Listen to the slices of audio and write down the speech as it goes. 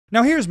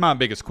Now here's my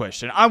biggest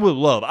question. I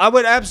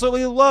would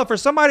absolutely love for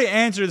somebody to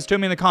answer this to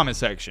me in the comment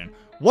section.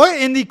 What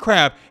in the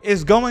crap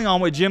is going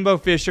on with Jimbo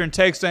Fisher and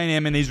Texas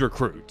A&M and these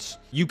recruits?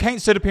 You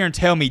can't sit up here and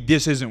tell me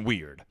this isn't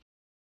weird.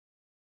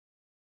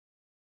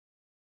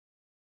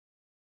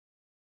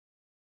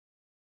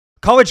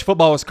 College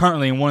football is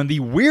currently in one of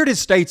the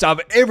weirdest states I've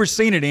ever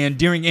seen it in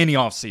during any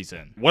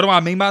offseason. What do I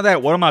mean by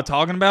that? What am I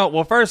talking about?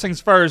 Well, first things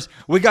first,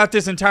 we got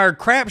this entire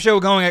crap show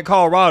going at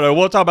Colorado.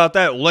 We'll talk about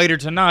that later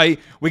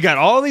tonight. We got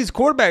all these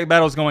quarterback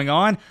battles going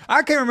on.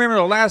 I can't remember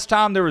the last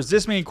time there was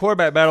this many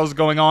quarterback battles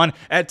going on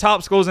at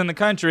top schools in the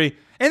country.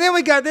 And then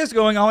we got this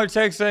going on at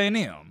Texas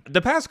A&M.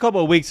 The past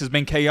couple of weeks has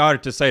been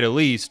chaotic to say the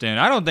least, and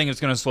I don't think it's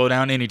going to slow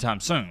down anytime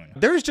soon.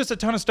 There's just a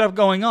ton of stuff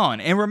going on.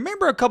 And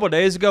remember a couple of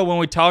days ago when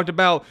we talked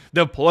about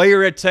the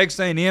player at Texas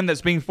A&M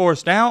that's being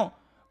forced out?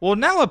 Well,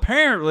 now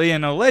apparently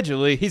and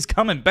allegedly he's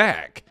coming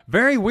back.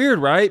 Very weird,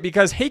 right?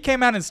 Because he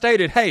came out and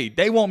stated, hey,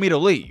 they want me to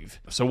leave.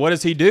 So what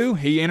does he do?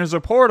 He enters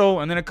a portal,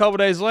 and then a couple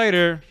days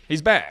later,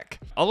 he's back.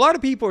 A lot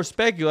of people are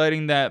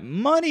speculating that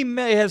money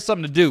may have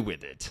something to do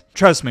with it.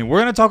 Trust me, we're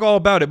going to talk all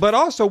about it, but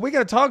also we got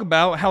to talk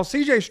about how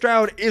CJ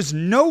Stroud is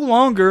no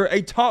longer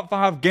a top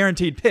 5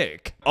 guaranteed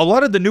pick. A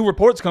lot of the new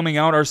reports coming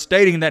out are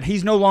stating that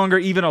he's no longer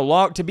even a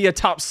lock to be a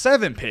top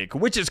 7 pick,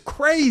 which is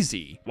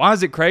crazy. Why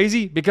is it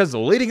crazy? Because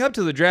leading up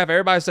to the draft,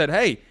 everybody said,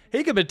 hey,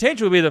 he could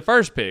potentially be the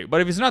first pick,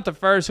 but if he's not the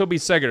first, he'll be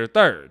second or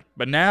third.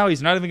 But now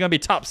he's not even going to be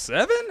top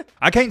 7?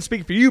 I can't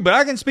speak for you, but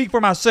I can speak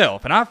for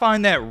myself, and I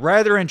find that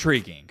rather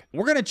intriguing.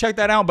 We're going to check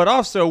that out, but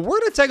also we're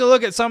going to take a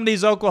look at some of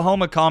these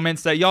Oklahoma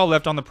comments that y'all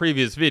left on the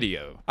previous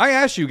video. I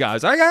asked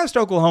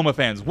Oklahoma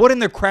fans what in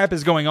the crap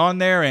is going on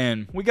there,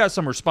 and we got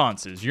some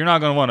responses. You're not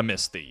going to want to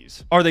miss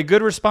these. Are they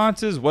good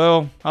responses?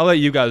 Well, I'll let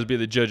you guys be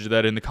the judge of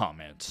that in the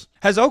comments.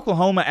 Has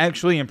Oklahoma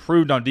actually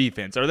improved on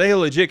defense? Are they a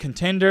legit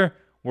contender?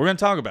 We're going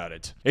to talk about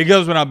it. It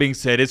goes without being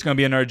said, it's going to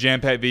be another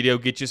jam-packed video.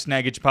 Get your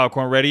snack, get your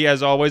popcorn ready.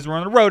 As always, we're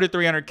on the road to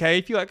 300K.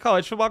 If you like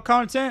college football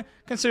content,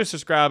 consider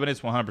subscribing. It's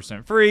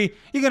 100% free.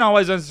 You can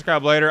always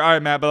unsubscribe later. All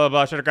right, Matt, blah, blah,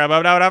 blah. Subscribe,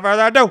 without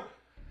further ado.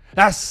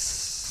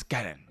 Let's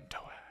get into it.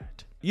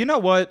 You know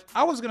what?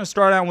 I was going to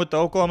start out with the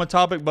Oklahoma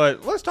topic,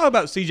 but let's talk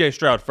about CJ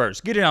Stroud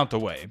first. Get it out the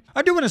way.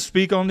 I do want to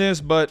speak on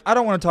this, but I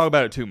don't want to talk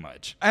about it too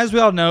much. As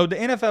we all know, the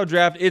NFL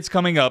draft, it's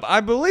coming up.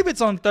 I believe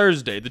it's on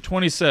Thursday, the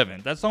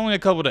 27th. That's only a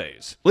couple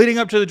days. Leading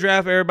up to the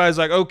draft, everybody's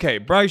like, okay,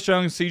 Bryce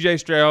Young,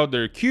 CJ Stroud,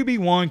 they're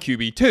QB1,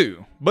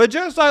 QB2. But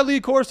just like Lee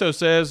Corso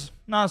says,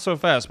 not so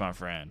fast, my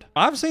friend.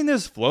 I've seen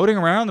this floating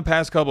around the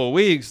past couple of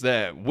weeks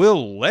that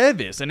Will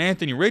Levis and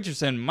Anthony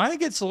Richardson might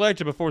get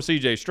selected before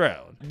CJ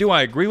Stroud. Do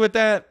I agree with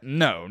that?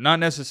 No, not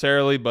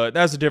necessarily, but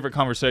that's a different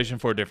conversation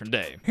for a different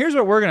day. Here's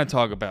what we're going to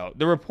talk about.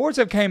 The reports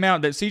have came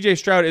out that CJ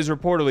Stroud is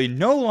reportedly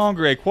no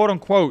longer a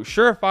quote-unquote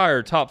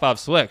surefire top 5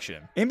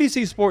 selection.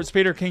 NBC Sports'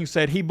 Peter King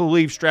said he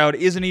believes Stroud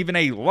isn't even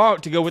a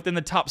lock to go within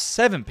the top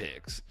 7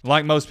 picks.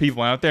 Like most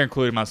people out there,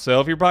 including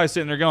myself, you're probably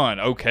sitting there going,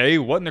 okay,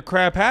 what in the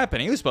crap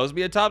happened? He was supposed to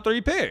be a top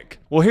 3 pick.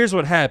 Well, here's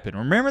what happened.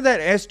 Remember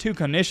that S2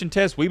 cognition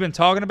test we've been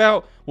talking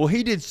about? Well,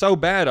 he did so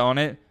bad on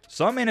it,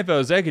 some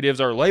NFL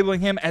executives are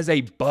labeling him as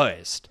a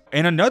bust.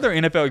 And another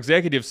NFL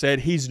executive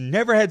said he's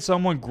never had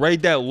someone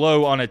grade that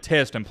low on a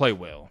test and play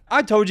well.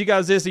 I told you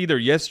guys this either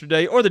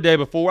yesterday or the day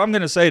before. I'm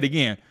going to say it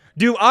again.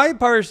 Do I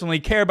personally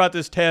care about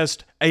this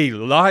test a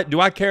lot? Do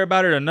I care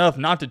about it enough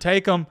not to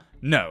take them?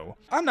 No.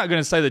 I'm not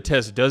going to say the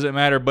test doesn't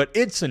matter, but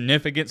its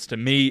significance to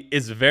me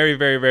is very,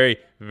 very, very,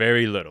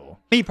 very little.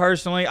 Me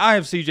personally, I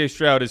have CJ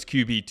Stroud as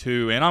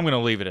QB2, and I'm going to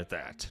leave it at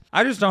that.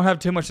 I just don't have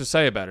too much to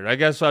say about it. I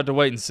guess we'll have to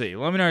wait and see.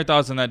 Let me know your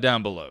thoughts on that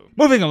down below.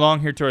 Moving along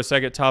here to our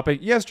second topic.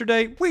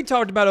 Yesterday, we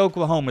talked about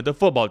Oklahoma, the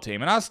football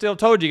team, and I still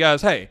told you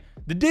guys, hey,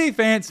 the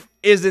defense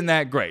isn't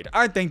that great.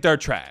 I think they're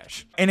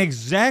trash. And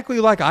exactly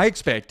like I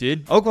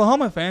expected,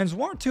 Oklahoma fans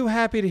weren't too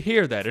happy to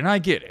hear that, and I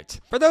get it.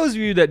 For those of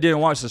you that didn't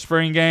watch the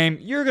spring game,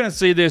 you're going to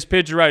see this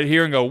picture right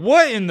here and go,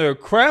 what in the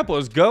crap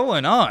was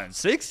going on?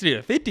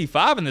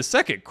 60-55 in the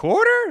second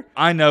quarter?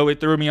 I know it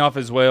threw me off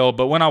as well,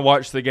 but when I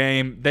watched the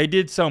game, they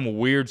did some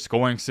weird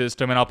scoring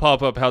system, and I'll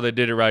pop up how they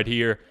did it right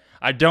here.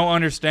 I don't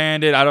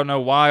understand it. I don't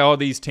know why all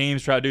these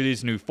teams try to do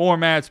these new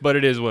formats, but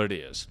it is what it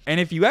is. And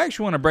if you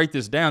actually want to break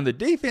this down, the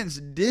defense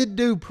did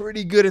do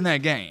pretty good in that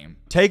game.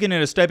 Taking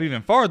it a step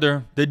even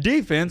farther, the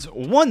defense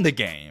won the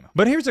game.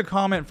 But here's a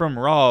comment from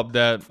Rob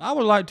that I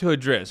would like to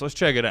address. Let's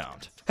check it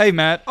out. Hey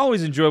Matt,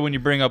 always enjoy when you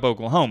bring up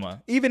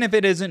Oklahoma, even if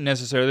it isn't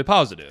necessarily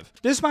positive.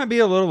 This might be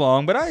a little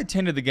long, but I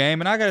attended the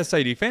game and I gotta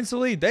say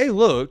defensively, they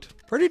looked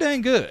pretty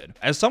dang good.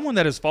 As someone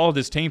that has followed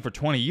this team for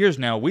 20 years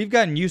now, we've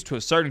gotten used to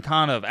a certain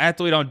kind of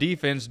athlete on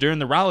defense during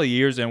the Riley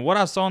years, and what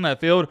I saw on that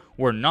field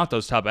were not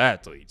those type of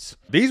athletes.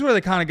 These were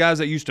the kind of guys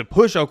that used to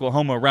push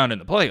Oklahoma around in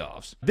the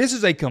playoffs. This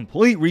is a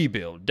complete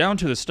rebuild, down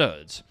to the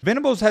studs.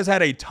 Venables has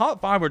had a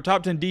top 5 or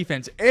top 10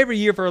 defense every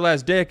year for the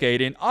last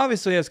decade, and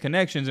obviously has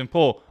connections and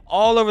pull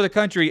all over the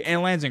country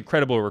and lands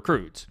incredible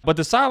recruits. But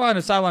the sideline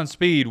to sideline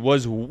speed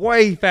was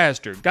way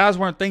faster. Guys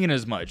weren't thinking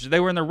as much. They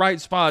were in the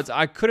right spots.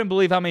 I couldn't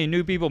believe how many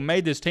new people made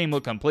made this team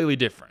look completely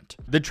different.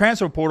 The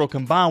transfer portal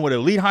combined with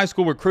elite high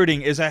school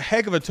recruiting is a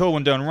heck of a tool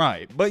when done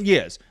right, but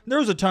yes, there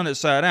was a ton that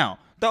sat out.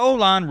 The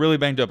O-line really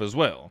banged up as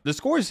well. The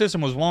scoring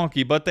system was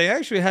wonky, but they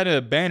actually had to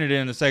abandon it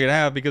in the second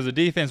half because the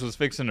defense was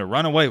fixing to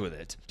run away with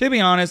it. To be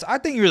honest, I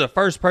think you're the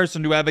first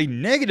person to have a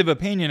negative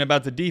opinion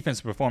about the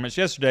defense performance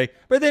yesterday,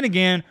 but then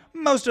again,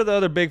 most of the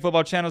other big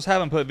football channels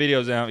haven't put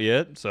videos out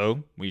yet,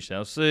 so we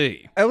shall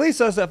see. At least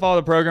us that follow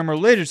the program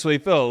religiously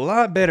feel a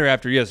lot better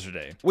after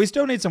yesterday. We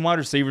still need some wide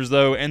receivers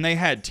though, and they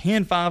had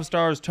 10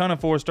 5-stars, ton of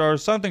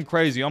 4-stars, something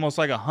crazy, almost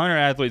like 100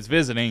 athletes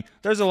visiting.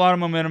 There's a lot of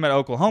momentum at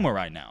Oklahoma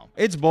right now.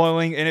 It's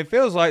boiling, and it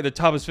feels like the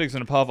top is fixing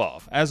to puff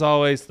off. As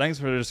always, thanks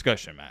for the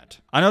discussion, Matt.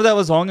 I know that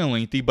was long and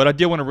lengthy, but I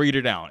did want to read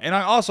it out. And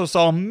I also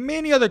saw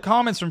many other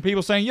comments from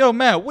people saying, yo,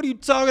 Matt, what are you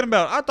talking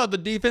about? I thought the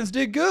defense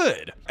did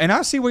good. And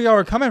I see where y'all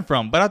are coming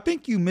from, but I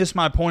think you missed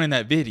my point in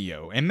that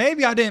video. And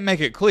maybe I didn't make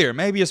it clear.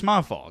 Maybe it's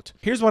my fault.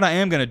 Here's what I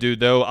am going to do,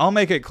 though. I'll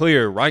make it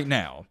clear right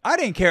now. I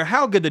didn't care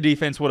how good the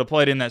defense would have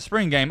played in that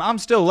spring game. I'm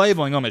still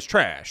labeling them as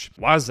trash.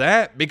 Why is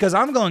that? Because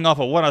I'm going off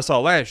of what I saw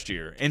last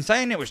year. And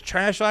saying it was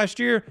trash last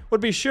year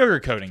would be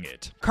sugarcoating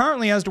it.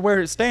 Currently, as to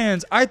where it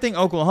stands, I think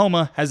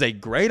Oklahoma has a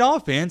great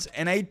offense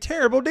and a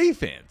terrible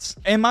defense.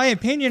 And my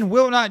opinion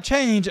will not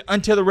change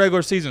until the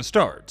regular season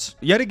starts.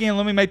 Yet again,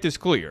 let me make this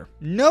clear.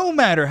 No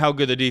matter how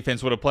good the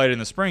defense would have played in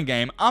the spring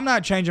game, I'm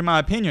not changing my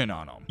opinion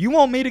on them. You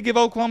want me to give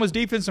Oklahoma's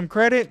defense some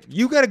credit?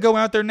 You got to go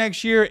out there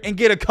next year and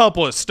get a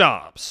couple of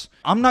stops.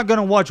 I'm not going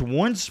to watch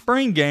one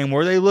spring game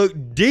where they look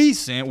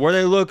decent, where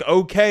they look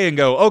okay and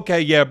go, okay,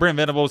 yeah, Brent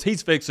Venables,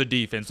 he's fixed the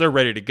defense. They're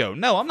ready to go.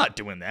 No, I'm not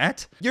doing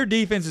that. Your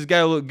defense has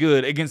got to look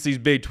good against these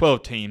Big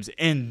 12 teams,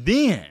 and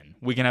then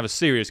we can have a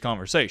serious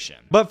conversation.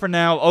 But for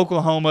now,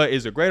 Oklahoma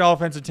is a great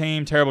offensive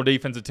team, terrible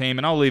defensive team,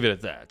 and I'll leave it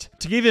at that.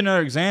 To give you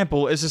another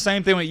example, it's the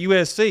same thing with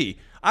USC.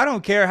 I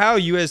don't care how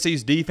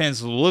USC's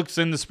defense looks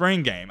in the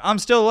spring game. I'm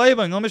still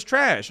labeling them as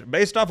trash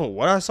based off of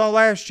what I saw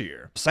last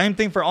year. Same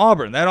thing for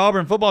Auburn. That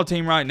Auburn football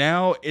team right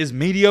now is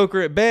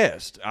mediocre at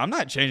best. I'm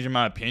not changing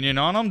my opinion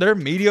on them. They're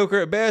mediocre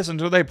at best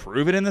until they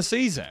prove it in the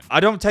season. I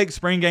don't take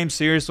spring games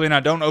seriously and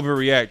I don't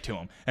overreact to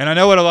them. And I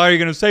know what a lot of you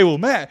are going to say, well,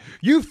 Matt,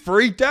 you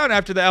freaked out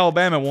after the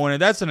Alabama one,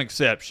 and that's an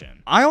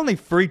exception. I only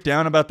freaked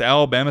out about the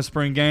Alabama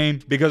spring game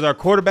because our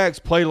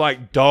quarterbacks played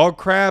like dog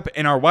crap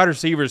and our wide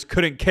receivers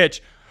couldn't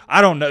catch. I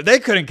don't know. They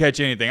couldn't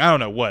catch anything. I don't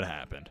know what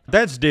happened.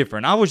 That's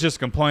different. I was just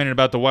complaining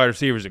about the wide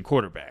receivers and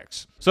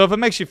quarterbacks. So if it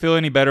makes you feel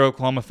any better,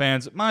 Oklahoma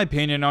fans, my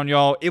opinion on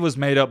y'all, it was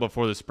made up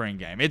before the spring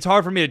game. It's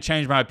hard for me to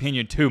change my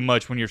opinion too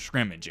much when you're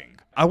scrimmaging.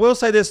 I will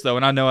say this, though,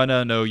 and I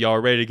know y'all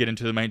are ready to get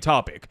into the main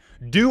topic.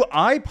 Do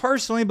I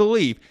personally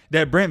believe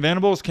that Brent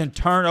Venables can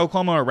turn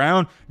Oklahoma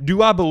around?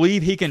 Do I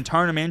believe he can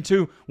turn them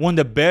into one of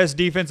the best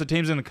defensive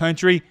teams in the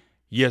country?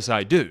 Yes,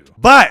 I do.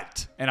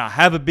 But, and I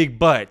have a big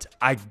but,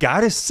 I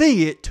gotta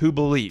see it to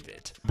believe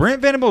it.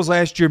 Brent Venables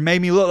last year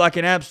made me look like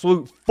an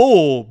absolute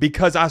fool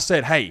because I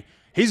said, hey,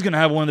 he's going to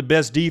have one of the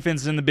best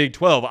defenses in the Big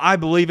 12. I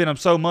believe in him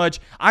so much.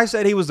 I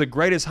said he was the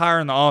greatest hire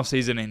in the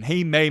offseason, and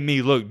he made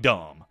me look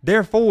dumb.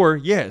 Therefore,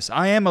 yes,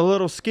 I am a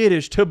little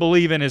skittish to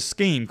believe in his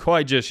scheme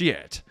quite just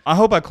yet. I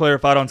hope I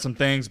clarified on some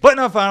things. But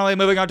now finally,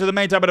 moving on to the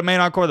main topic of the main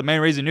encore, the main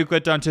reason you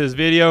clicked onto this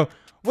video.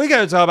 We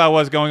gotta talk about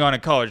what's going on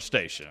at College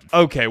Station.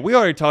 Okay, we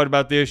already talked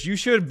about this. You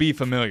should be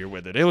familiar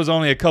with it. It was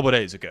only a couple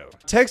days ago.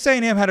 Texas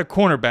A&M had a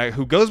cornerback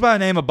who goes by the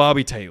name of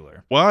Bobby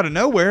Taylor. Well, out of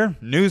nowhere,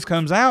 news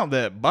comes out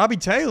that Bobby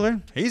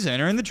Taylor, he's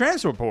entering the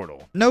transfer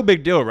portal. No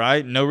big deal,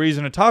 right? No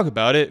reason to talk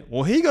about it.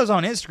 Well, he goes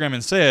on Instagram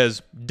and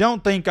says,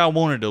 "Don't think I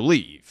wanted to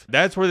leave."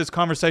 That's where this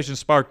conversation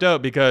sparked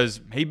up because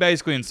he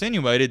basically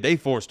insinuated they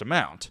forced him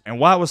out. And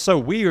why it was so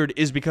weird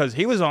is because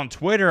he was on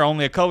Twitter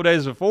only a couple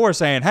days before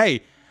saying,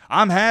 hey,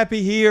 I'm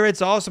happy here.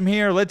 It's awesome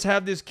here. Let's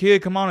have this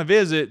kid come on and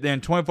visit.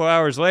 Then 24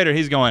 hours later,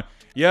 he's going,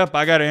 yep,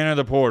 I got to enter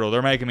the portal.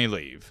 They're making me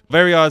leave.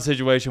 Very odd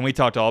situation. We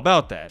talked all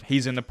about that.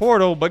 He's in the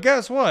portal, but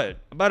guess what?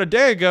 About a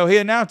day ago, he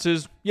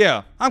announces,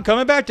 yeah, I'm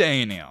coming back to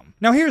A&M.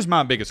 Now, here's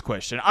my biggest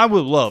question. I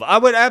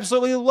would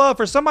absolutely love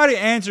for somebody to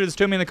answer this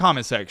to me in the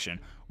comment section.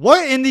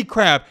 What in the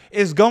crap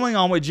is going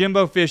on with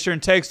Jimbo Fisher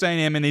and Texas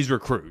A&M and these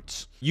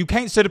recruits? You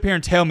can't sit up here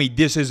and tell me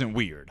this isn't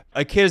weird.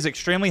 A kid is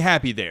extremely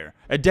happy there.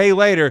 A day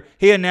later,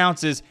 he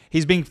announces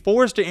he's being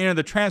forced to enter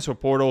the transfer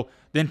portal.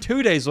 Then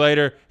 2 days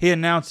later, he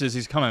announces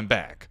he's coming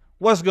back.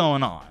 What's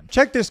going on?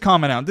 Check this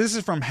comment out. This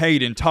is from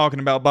Hayden talking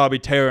about Bobby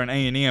Taylor and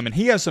A&M, and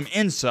he has some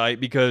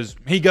insight because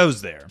he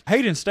goes there.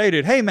 Hayden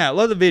stated, hey Matt,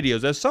 love the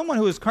videos. As someone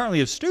who is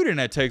currently a student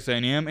at Texas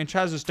A&M and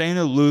tries to stay in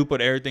the loop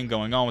with everything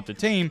going on with the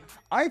team,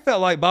 I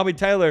felt like Bobby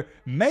Taylor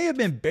may have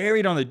been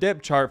buried on the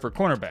depth chart for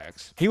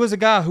cornerbacks. He was a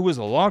guy who was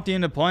locked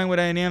into playing with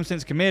A&M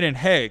since commit, and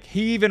heck,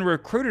 he even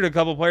recruited a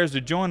couple players to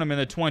join him in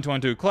the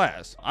 2022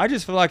 class. I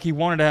just feel like he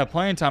wanted to have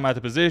playing time at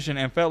the position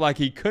and felt like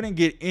he couldn't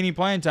get any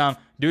playing time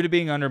due to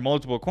being under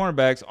multiple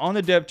cornerbacks on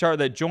the depth chart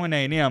that joined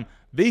A&M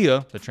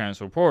via the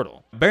transfer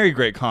portal. Very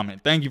great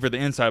comment. Thank you for the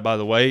insight, by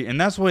the way, and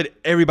that's what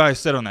everybody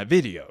said on that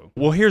video.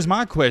 Well, here's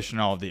my question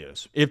on all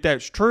this. If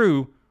that's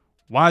true,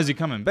 Why is he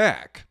coming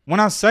back? When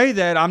I say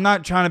that, I'm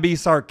not trying to be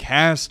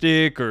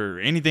sarcastic or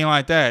anything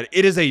like that.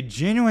 It is a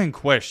genuine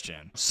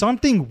question.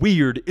 Something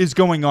weird is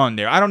going on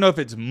there. I don't know if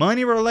it's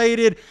money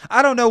related.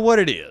 I don't know what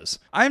it is.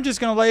 I'm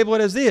just going to label it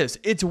as this.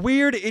 It's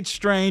weird, it's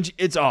strange,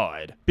 it's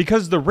odd.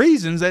 Because the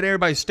reasons that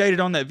everybody stated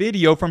on that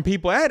video from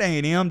people at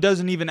A&M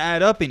doesn't even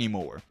add up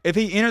anymore. If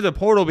he entered the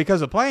portal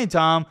because of playing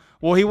time,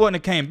 well, he wouldn't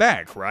have came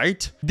back,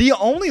 right? The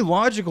only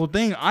logical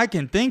thing I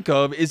can think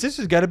of is this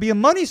has got to be a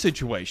money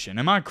situation.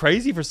 Am I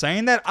crazy for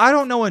saying that? I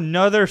don't know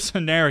another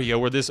scenario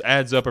where this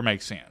adds up or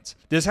makes sense.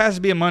 This has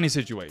to be a money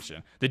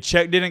situation. The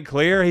check didn't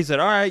clear. He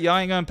said, all right, y'all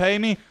ain't going to pay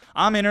me.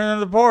 I'm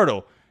entering the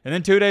portal. And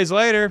then 2 days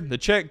later, the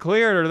check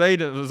cleared, or they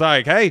was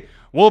like, hey,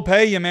 we'll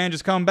pay you, man.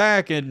 Just come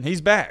back. And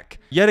he's back.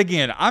 Yet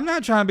again, I'm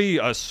not trying to be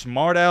a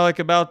smart aleck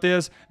about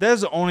this.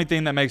 That's the only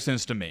thing that makes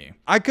sense to me.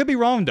 I could be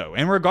wrong, though.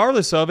 And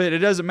regardless of it, it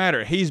doesn't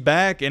matter. He's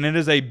back, and it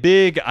is a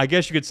big, I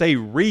guess you could say,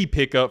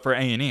 re-pickup for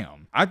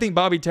A&M. I think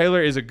Bobby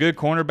Taylor is a good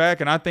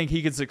cornerback, and I think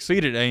he could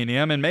succeed at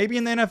A&M and maybe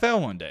in the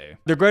NFL one day.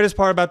 The greatest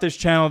part about this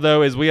channel,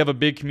 though, is we have a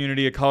big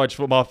community of college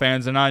football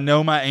fans, and I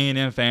know my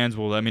A&M fans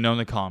will let me know in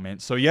the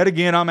comments. So yet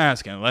again, I'm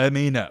asking, let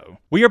me know.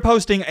 We are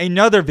posting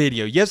another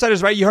video. Yes, that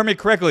is right. You heard me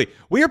correctly.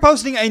 We are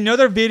posting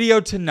another video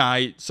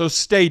tonight, so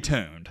stay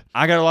tuned.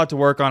 I got a lot to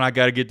work on. I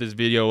got to get this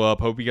video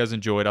up. Hope you guys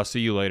enjoyed. I'll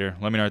see you later.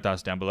 Let me know your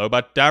thoughts down below.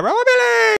 But